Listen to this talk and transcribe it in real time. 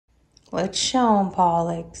Let's show them,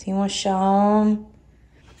 Pollux. You want to show them?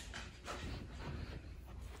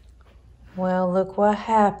 Well, look what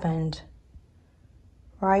happened.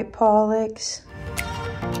 Right, Pollux?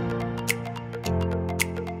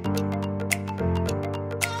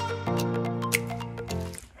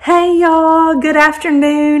 Hey, y'all. Good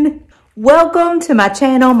afternoon. Welcome to my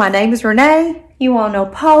channel. My name is Renee. You all know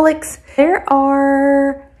Pollux. There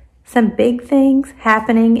are some big things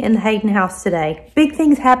happening in the Hayden house today. Big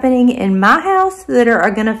things happening in my house that are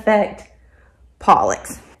going to affect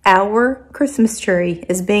Pollux. Our Christmas tree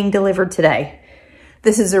is being delivered today.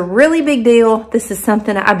 This is a really big deal. This is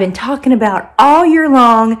something I've been talking about all year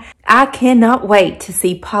long. I cannot wait to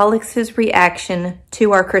see Pollux's reaction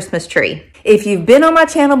to our Christmas tree. If you've been on my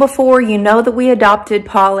channel before, you know that we adopted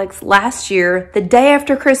Pollux last year, the day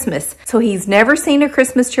after Christmas. So he's never seen a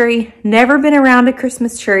Christmas tree, never been around a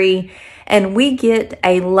Christmas tree, and we get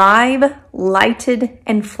a live, lighted,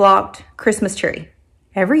 and flocked Christmas tree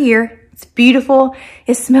every year. It's beautiful,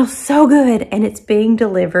 it smells so good, and it's being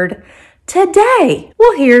delivered today.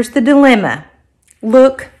 Well, here's the dilemma.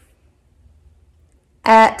 Look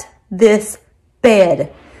at this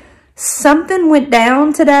bed. Something went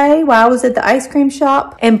down today while I was at the ice cream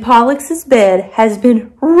shop, and Pollux's bed has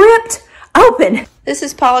been ripped open. This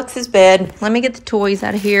is Pollux's bed. Let me get the toys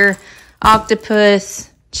out of here. Octopus,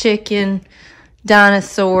 chicken,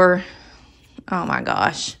 dinosaur. Oh my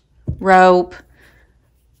gosh. Rope.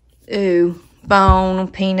 Ooh, bone,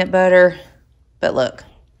 peanut butter. But look.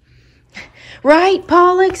 Right,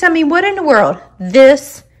 Pollux? I mean, what in the world?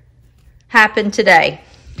 This happened today.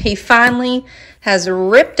 He finally has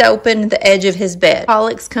ripped open the edge of his bed.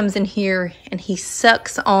 Pollux comes in here and he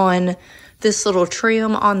sucks on this little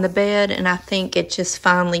trim on the bed, and I think it just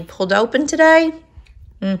finally pulled open today.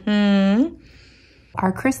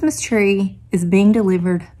 Our Christmas tree is being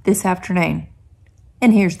delivered this afternoon.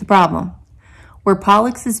 And here's the problem. Where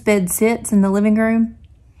Pollux's bed sits in the living room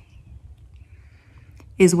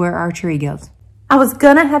is where our tree goes. I was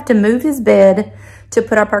gonna have to move his bed to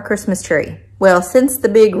put up our Christmas tree. Well, since the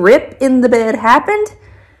big rip in the bed happened,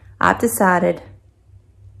 I've decided,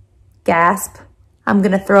 gasp, I'm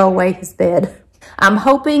gonna throw away his bed. I'm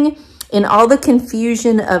hoping in all the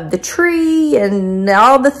confusion of the tree and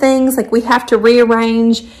all the things, like we have to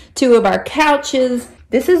rearrange 2 of our couches.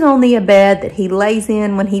 This is only a bed that he lays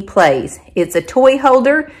in when he plays. It's a toy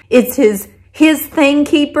holder. It's his thing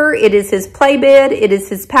keeper. It is his play bed. It is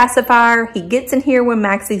his pacifier. He gets in here when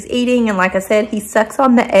Maxxie's eating, and like I said, he sucks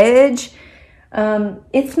on the edge.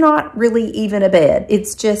 It's not really even a bed.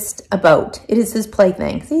 It's just a boat. It is his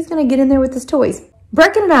plaything. So he's gonna get in there with his toys.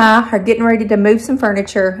 Brecken and I are getting ready to move some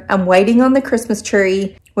furniture. I'm waiting on the Christmas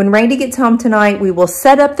tree. When Randy gets home tonight, we will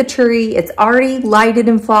set up the tree. It's already lighted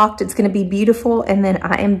and flocked. It's gonna be beautiful. And then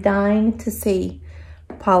I am dying to see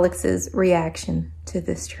Pollux's reaction to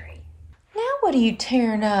this tree. Now what are you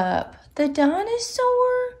tearing up? The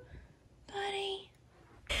dinosaur, buddy?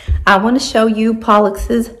 I want to show you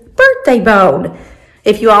Pollux's birthday bone.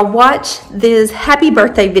 If you all watch this happy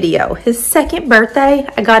birthday video, his second birthday,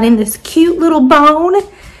 I got in this cute little bone.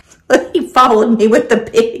 He followed me with the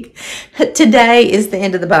pig. Today is the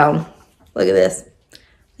end of the bone. Look at this.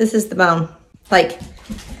 This is the bone. Like,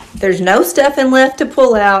 there's no stuffing left to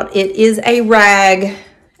pull out. It is a rag,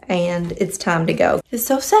 and it's time to go. It's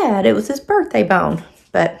so sad. It was his birthday bone,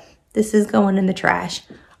 but this is going in the trash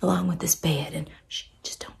along with this bed, and shh,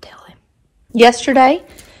 just don't tell him. Yesterday,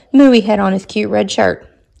 Mooey had on his cute red shirt.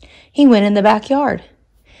 He went in the backyard.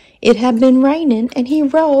 It had been raining, and he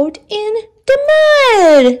rolled in the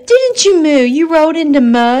mud. Didn't you, Moo? You rolled into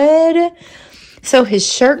mud. So his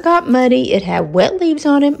shirt got muddy. It had wet leaves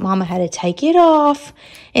on it. Mama had to take it off,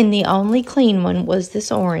 and the only clean one was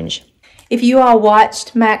this orange. If you all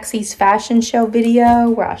watched MAXXIE'S fashion show video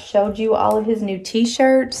where I showed you all of his new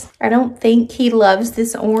t-shirts, I don't think he loves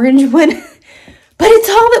this orange one. But it's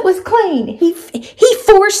all that was clean. He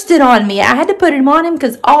forced it on me. I had to put him on him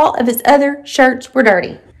because all of his other shirts were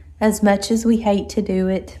dirty. As much as we hate to do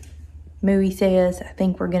it, Mooey says, I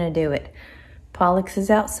think we're going to do it. Pollux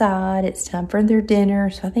is outside. It's time for their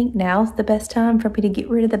dinner. So I think now's the best time for me to get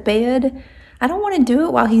rid of the bed. I don't want to do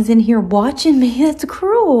it while he's in here watching me. That's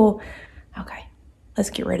cruel. Okay,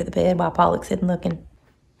 let's get rid of the bed while Pollux isn't looking.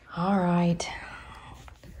 All right.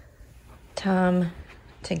 Time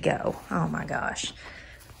to go. Oh my gosh.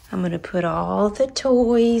 I'm going to put all the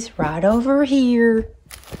toys right over here.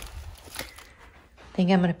 I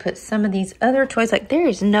think I'm going to put some of these other toys. Like, there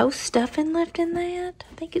is no stuffing left in that.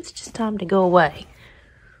 I think it's just time to go away.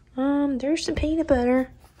 There's some peanut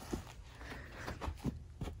butter.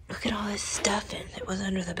 Look at all this stuffing that was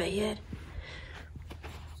under the bed.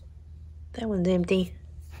 That one's empty.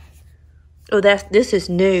 Oh, this is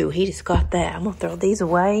new. He just got that. I'm gonna throw these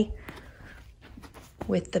away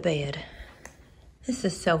with the bed. This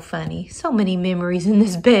is so funny. So many memories in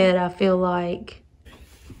this bed, I feel like.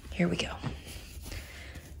 Here we go.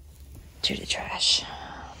 To the trash.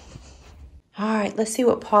 All right, let's see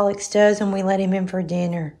what Pollux'S does when we let him in for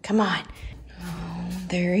dinner. Come on. Oh,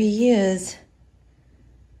 there he is.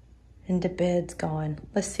 And the bed's gone.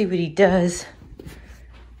 Let's see what he does.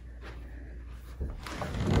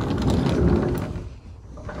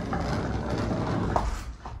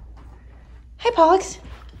 Hey, Pollux'S.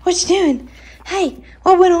 What you doing? Hey,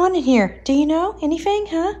 what went on in here? Do you know anything,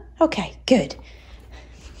 huh? Okay, good.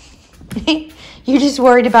 You're just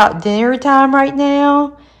worried about dinner time right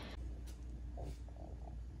now?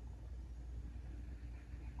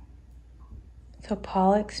 So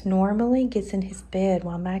Pollux'S normally gets in his bed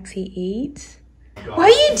while Maxie eats. What are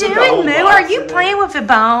you doing, Moo? Are you playing with a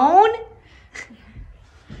bone?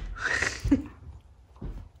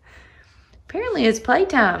 Apparently it's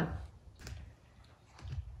playtime.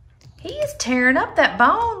 He is tearing up that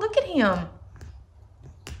bone. Look at him.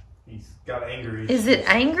 He's got anger. Is it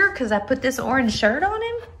anger because I put this orange shirt on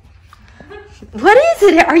him? What is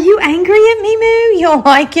it? Are you angry at me, Moo? You don't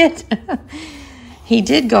like it? He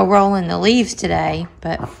did go rolling the leaves today,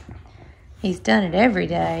 but he's done it every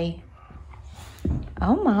day.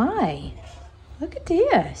 Oh my. Look at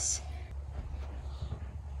this.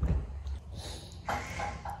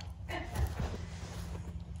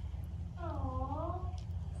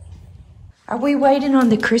 Are we waiting on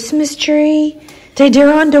the Christmas tree?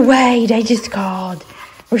 They're on the way. They just called.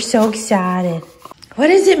 We're so excited. What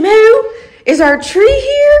is it, Moo? Is our tree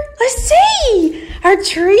here? Let's see. Our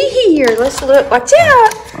tree here. Let's look. Watch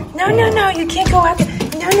out. No, no, no. You can't go out there.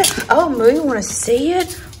 No, no. Oh, Moo, you want to see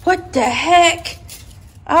it? What the heck?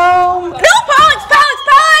 Oh. No, Pollux'S, Pollux'S,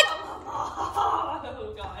 Pollux'S.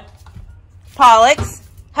 Oh, God. Pollux'S.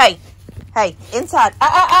 Hey. Hey. Inside.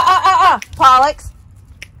 Pollux'S.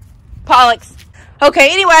 Pollux'S. Okay,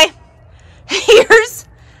 anyway. Here's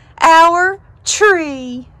our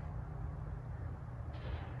tree.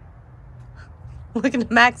 Look at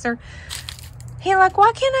Maxer. He like,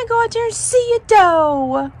 why can't I go out there and see it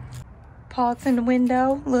though? Pollux'S in the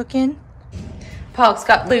window looking. Pollux'S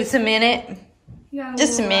got loose a minute.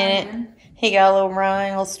 Just a minute. Run. He got a little run, a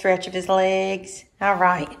little stretch of his legs. All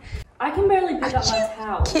right. I can barely pick up my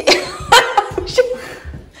towel.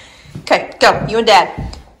 Okay, go. You and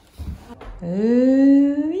Dad.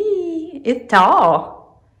 Ooh, it's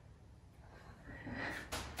tall.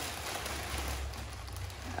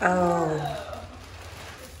 Oh.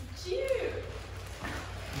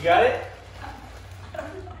 You got it?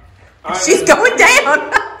 Right, she's going down.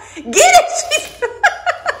 Get it.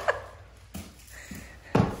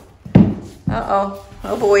 Uh-oh.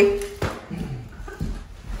 Oh, boy.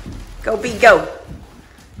 Go, B, go.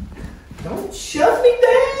 Don't shove me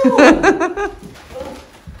down.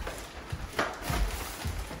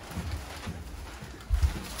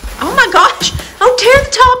 Oh, my gosh. Don't tear the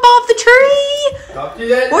top off the tree. Don't do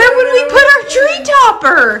that. Where would we put our tree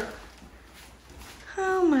topper?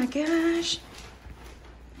 Oh my gosh.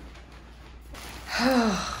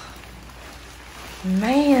 Oh,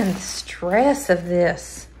 man, the stress of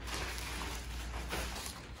this.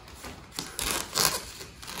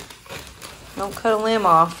 Don't cut a limb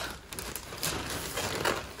off.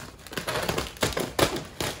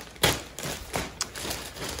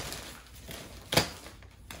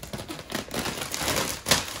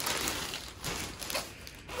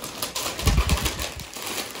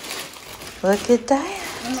 Look at that.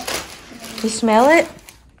 You smell it?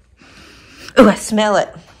 Oh, I smell it.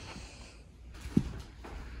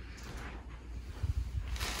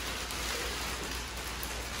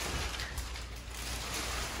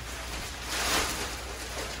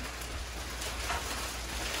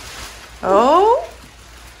 Oh.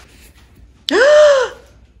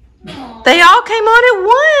 They all came on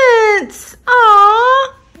at once.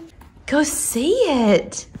 Aw. Go see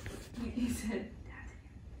it.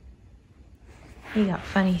 You got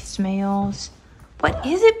funny smells. What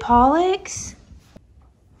is it, Pollux'S?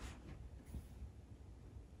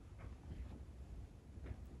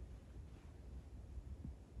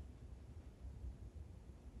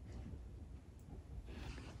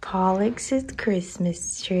 Pollux'S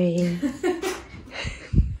Christmas tree.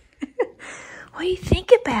 What do you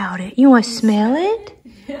think about it? You want to smell it?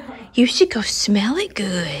 Yeah. You should go smell it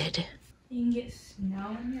good. You can get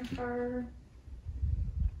snow in your fur.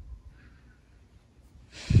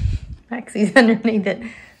 Maxie's underneath it.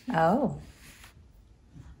 Oh.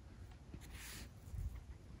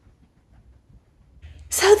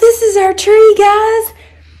 So this is our tree, guys.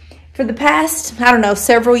 For the past, I don't know,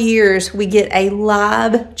 several years, we get a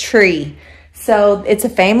live tree. So it's a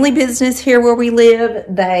family business here where we live.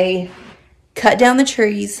 They cut down the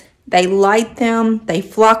trees, they light them, they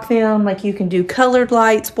flock them. Like you can do colored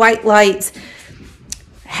lights, white lights,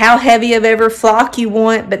 how heavy of ever flock you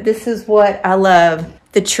want, but this is what I love.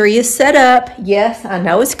 The tree is set up. Yes, I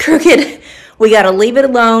know it's crooked. We got to leave it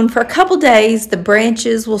alone for a couple days. The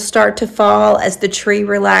branches will start to fall as the tree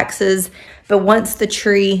relaxes. But once the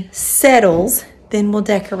tree settles, then we'll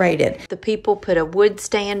decorate it. The people put a wood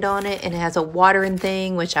stand on it and it has a watering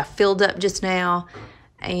thing, which I filled up just now.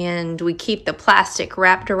 And we keep the plastic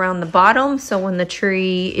wrapped around the bottom. So when the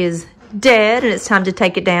tree is dead and it's time to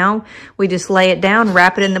take it down, we just lay it down,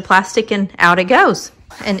 wrap it in the plastic, and out it goes.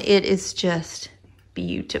 And it is just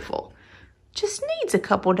beautiful. Just needs a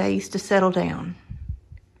couple days to settle down.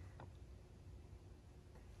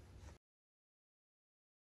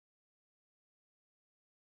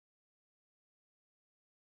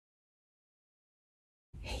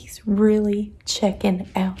 He's really checking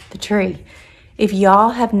out the tree. If y'all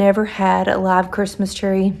have never had a live Christmas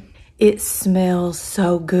tree, it smells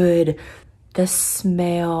so good. The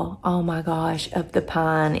smell, oh my gosh, of the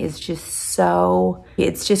pine is just so,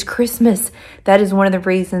 it's just Christmas. That is one of the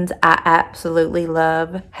reasons I absolutely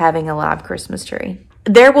love having a live Christmas tree.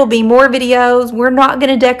 There will be more videos. We're not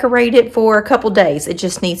gonna decorate it for a couple days. It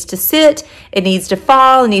just needs to sit, it needs to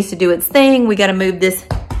fall, it needs to do its thing. We gotta move this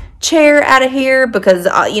chair out of here because,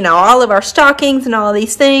 you know, all of our stockings and all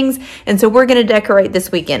these things. And so we're gonna decorate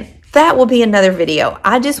this weekend. That will be another video.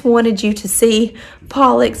 I just wanted you to see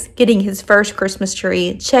Pollux'S getting his first Christmas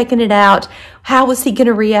tree, checking it out. How was he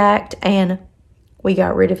gonna react? And we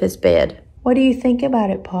got rid of his bed. What do you think about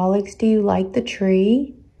it, Pollux'S? Do you like the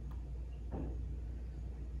tree?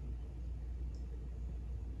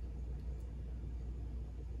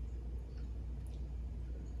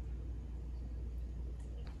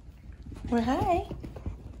 Well, hi.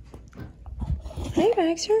 Hey,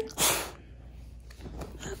 Maxxie.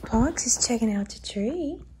 Pollux'S is checking out the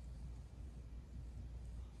tree.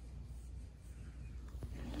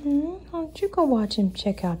 Why don't you go watch him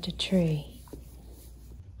check out the tree?